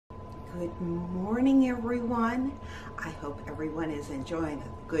Good morning, everyone. I hope everyone is enjoying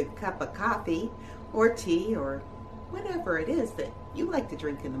a good cup of coffee or tea or whatever it is that you like to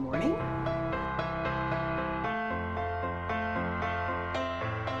drink in the morning.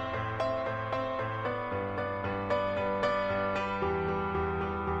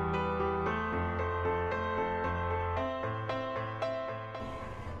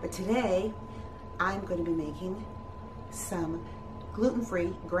 But today, I'm going to be making some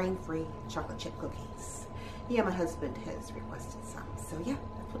gluten-free, grain-free chocolate chip cookies. Yeah, my husband has requested some, so yeah,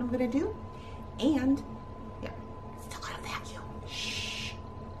 that's what I'm gonna do. And yeah, still gotta vacuum. Shh.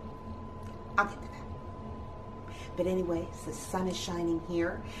 I'll get to that. But anyways, the sun is shining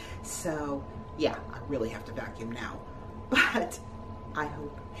here, so yeah, I really have to vacuum now. But I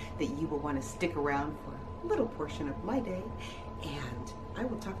hope that you will want to stick around for a little portion of my day, and I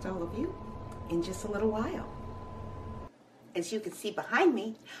will talk to all of you in just a little while. As you can see behind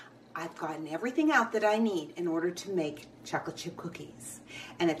me, I've gotten everything out that I need in order to make chocolate chip cookies.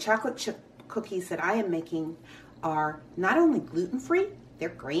 And the chocolate chip cookies that I am making are not only gluten-free, they're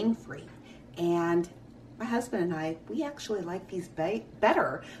grain-free. And my husband and I, we actually like these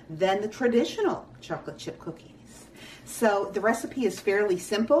better than the traditional chocolate chip cookies. So the recipe is fairly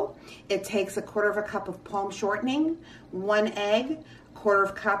simple. It takes 1/4 cup of palm shortening, 1 egg,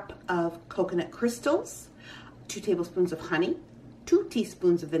 1/4 cup of coconut crystals, 2 tablespoons of honey, 2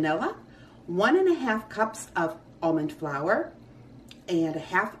 teaspoons of vanilla, 1½ cups of almond flour, and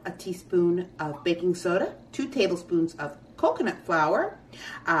 1/2 teaspoon of baking soda, 2 tablespoons of coconut flour,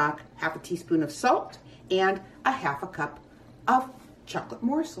 1/2 teaspoon of salt, and 1/2 cup of chocolate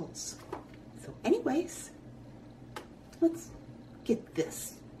morsels. So anyways, let's get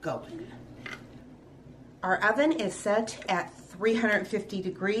this going. Our oven is set at 350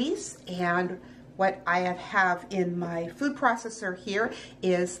 degrees, and what I have in my food processor here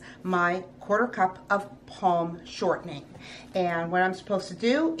is my 1/4 cup of palm shortening. And what I'm supposed to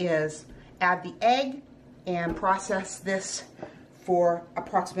do is add the egg and process this for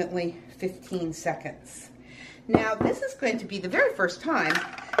approximately 15 seconds. Now, this is going to be the very first time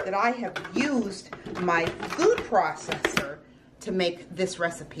that I have used my food processor to make this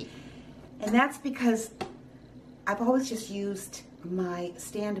recipe. And that's because I've always just used my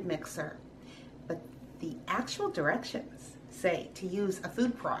stand mixer. But the actual directions say to use a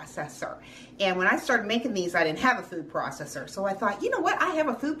food processor. And when I started making these, I didn't have a food processor. So I thought, you know what, I have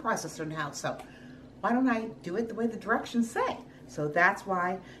a food processor now, so why don't I do it the way the directions say? So that's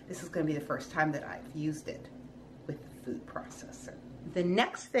why this is going to be the first time that I've used it with the food processor. The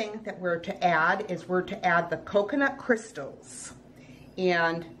next thing that we're to add is we're to add the coconut crystals.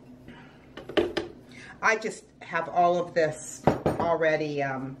 And I just have all of this already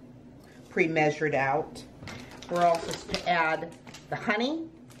pre-measured out. We're also to add the honey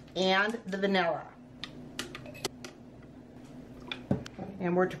and the vanilla.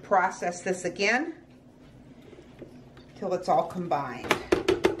 And we're to process this again till it's all combined.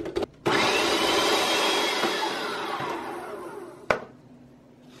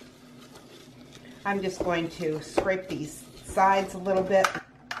 I'm just going to scrape these sides a little bit.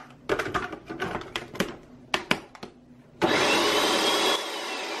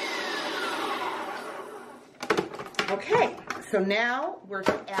 Okay, so now we're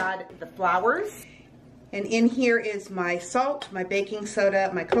to add the flours. And in here is my salt, my baking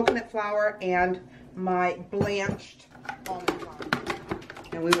soda, my coconut flour, and my blanched almond flour.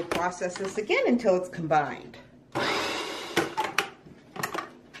 And we will process this again until it's combined.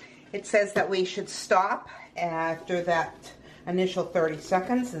 It says that we should stop after that initial 30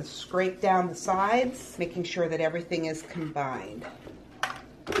 seconds and scrape down the sides, making sure that everything is combined.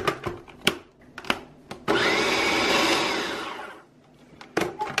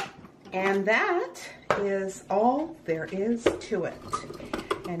 And that is all there is to it.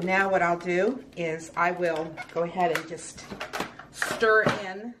 And now what I'll do is I will go ahead and just stir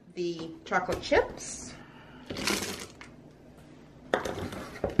in the chocolate chips.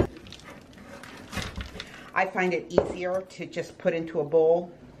 I find it easier to just put into a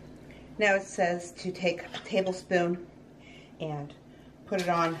bowl. Now it says to take a tablespoon and put it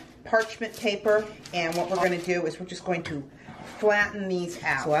on parchment paper. And what we're going to do is we're just going to flatten these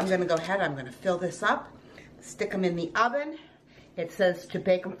out. So I'm going to go ahead, I'm going to fill this up, stick them in the oven. It says to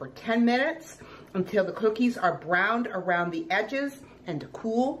bake them for 10 minutes until the cookies are browned around the edges and to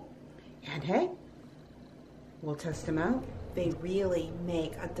cool. And hey, we'll test them out. They really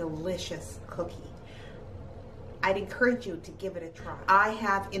make a delicious cookie. I'd encourage you to give it a try. I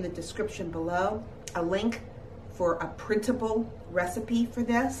have in the description below a link for a printable recipe for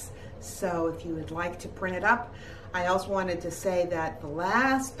this. So if you would like to print it up, I also wanted to say that the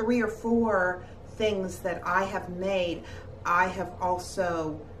last 3 or 4 things that I have made, I have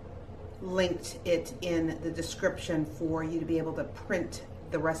also linked it in the description for you to be able to print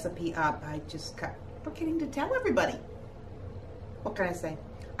the recipe up. I just kept forgetting to tell everybody. What can I say?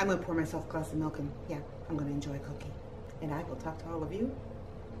 I'm going to pour myself a glass of milk, and yeah, I'm going to enjoy cooking. And I will talk to all of you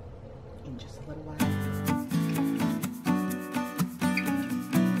in just a little while.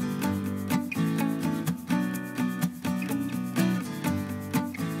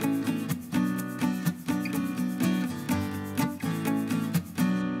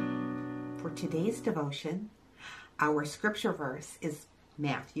 Today's devotion, our scripture verse is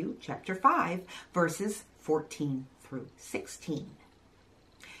Matthew chapter 5, verses 14 through 16.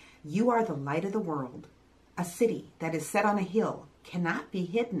 You are the light of the world. A city that is set on a hill cannot be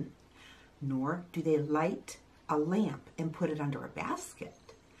hidden, nor do they light a lamp and put it under a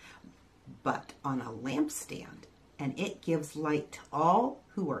basket, but on a lampstand, and it gives light to all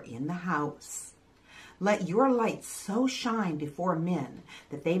who are in the house. Let your light so shine before men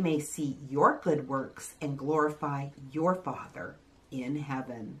that they may see your good works and glorify your Father in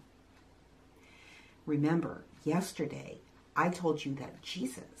heaven. Remember, yesterday I told you that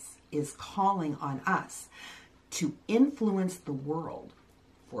Jesus is calling on us to influence the world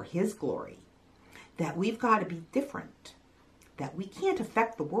for his glory, that we've got to be different, that we can't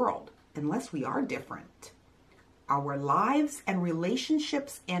affect the world unless we are different. Our lives and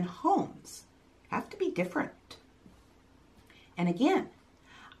relationships and homes have to be different. And again,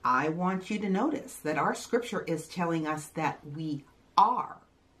 I want you to notice that our scripture is telling us that we are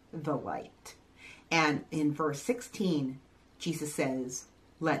the light. And in verse 16, Jesus says,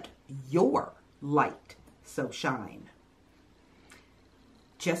 let your light so shine.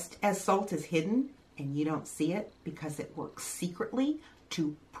 Just as salt is hidden and you don't see it because it works secretly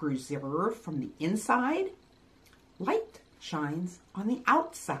to preserve from the inside, light shines on the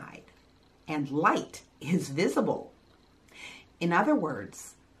outside. And light is visible. In other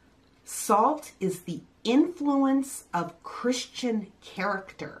words, salt is the influence of Christian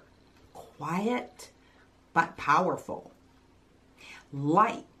character, quiet but powerful.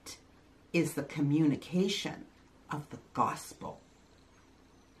 Light is the communication of the gospel.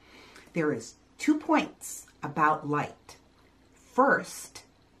 There is 2 points about light. First,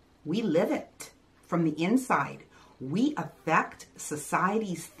 we live it from the inside. We affect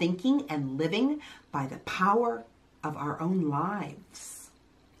society's thinking and living by the power of our own lives.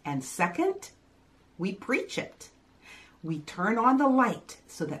 And second, we preach it. We turn on the light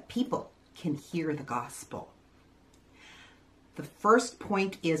so that people can hear the gospel. The first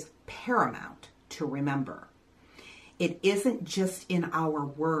point is paramount to remember. It isn't just in our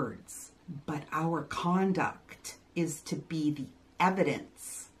words, but our conduct is to be the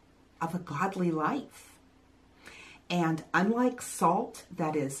evidence of a godly life. And unlike salt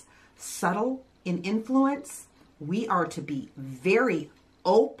that is subtle in influence, we are to be very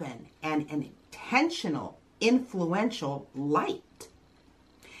open and an intentional, influential light.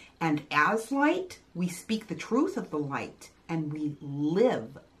 And as light, we speak the truth of the light and we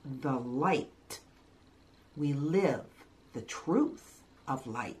live the light. We live the truth of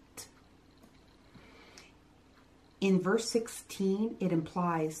light. In verse 16, it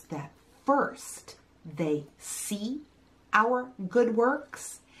implies that first, they see our good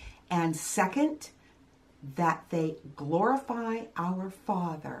works, and second, that they glorify our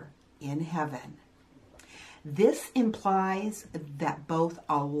Father in heaven. This implies that both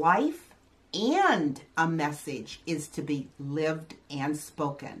a life and a message is to be lived and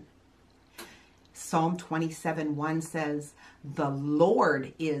spoken. Psalm 27:1 says, "The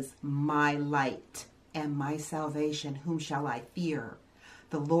Lord is my light and my salvation. Whom shall I fear?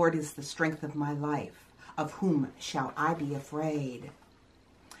 The Lord is the strength of my life. Of whom shall I be afraid?"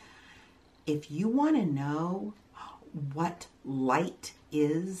 If you want to know what light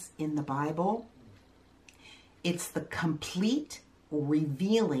is in the Bible, it's the complete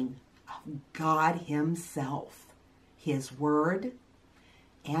revealing of God himself, his word,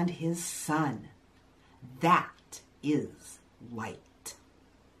 and his Son. That is light.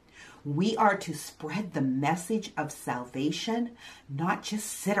 We are to spread the message of salvation, not just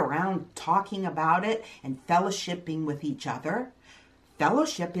sit around talking about it and fellowshipping with each other.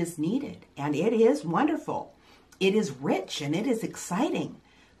 Fellowship is needed, and it is wonderful. It is rich, and it is exciting.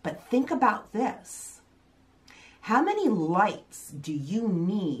 But think about this. How many lights do you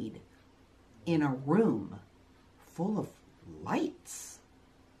need in a room full of lights?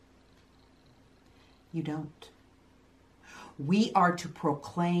 You don't. We are to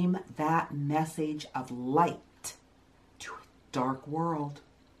proclaim that message of light to a dark world.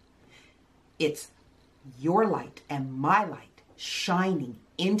 It's your light and my light shining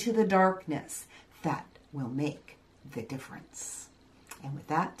into the darkness that will make the difference. And with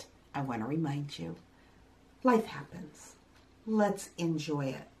that, I want to remind you, life happens. Let's enjoy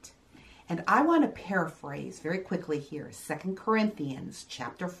it. And I want to paraphrase very quickly here, 2 Corinthians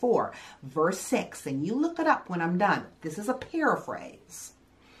chapter 4, verse 6. And you look it up when I'm done. This is a paraphrase.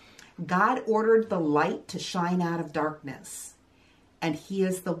 God ordered the light to shine out of darkness. And he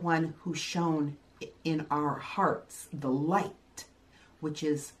is the one who shone in our hearts the light, which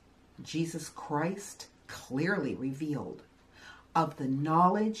is Jesus Christ clearly revealed, of the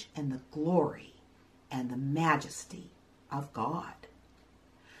knowledge and the glory and the majesty of God.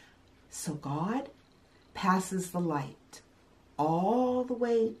 So God passes the light all the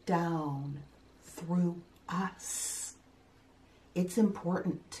way down through us. It's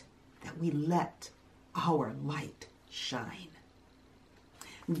important that we let our light shine.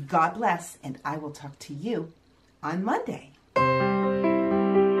 God bless, and I will talk to you on Monday.